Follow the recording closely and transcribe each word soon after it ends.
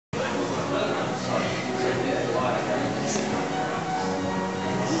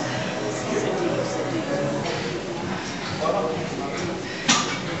So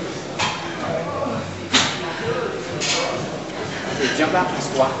jump out,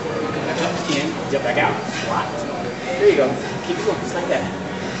 squat. Jump in, jump back out, squat. There you go. Keep it going, just like that.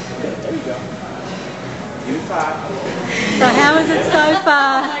 Good. There you go. Give it 5. So how is it so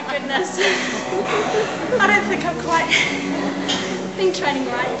far? Oh my goodness. I don't think I'm quite been training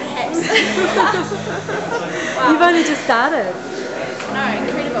right, perhaps. Wow. You've only just started. No,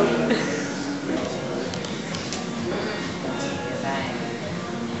 incredible.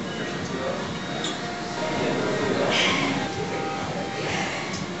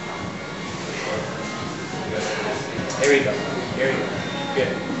 There we go. There you go.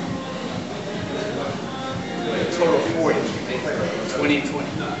 Good. Total 40. 20 and 20.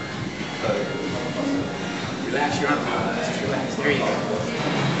 Relax your arm. Just relax. There you go.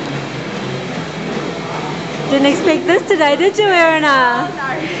 Didn't expect this today, did you, Erena? Oh, no.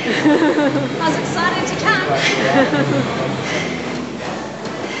 I was excited to come.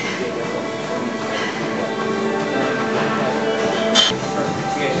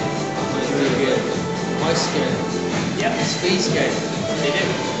 Good. Really good. Nice skate. Yep. Speed skate. They do.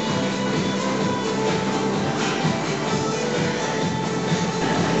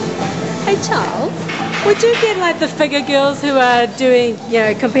 Hey Charles, would you get like the figure girls who are doing,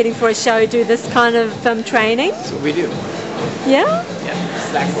 competing for a show do this kind of training? That's what we do. Yeah? Yeah. That's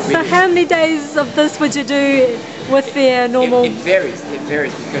exactly what we So do. how many days of this would you do with their normal? It varies. It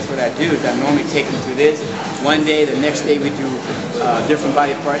varies because what I do is I normally take them through this. One day, the next day we do a different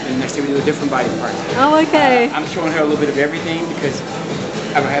body part, and the next day we do a different body part. Oh, okay. I'm showing her a little bit of everything because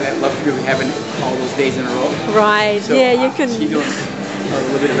I don't have that luxury of having all those days in a row. Right, So yeah, you can. She's doing a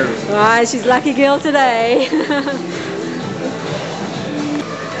little bit of everything. Right, she's lucky girl today.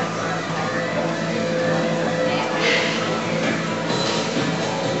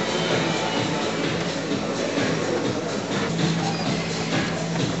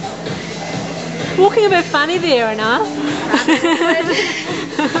 Walking a bit funny there, Erena. I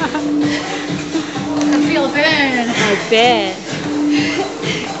feel a burn. I bet.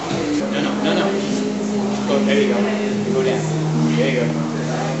 No. Oh, there you go. You go down. There you go.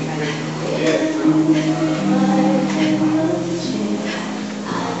 Yeah.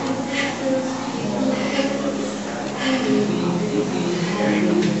 There you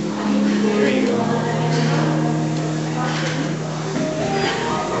go. There you go.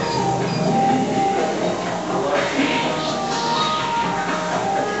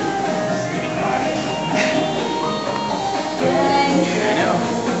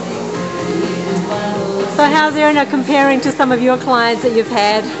 So how's Erena comparing to some of your clients that you've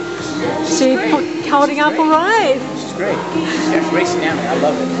had? She holding up all right? She's great. She's got great stamina. I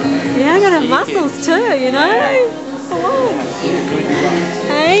love it. Yeah, I got her muscles too, you know? Oh.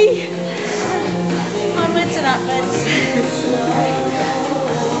 Hey?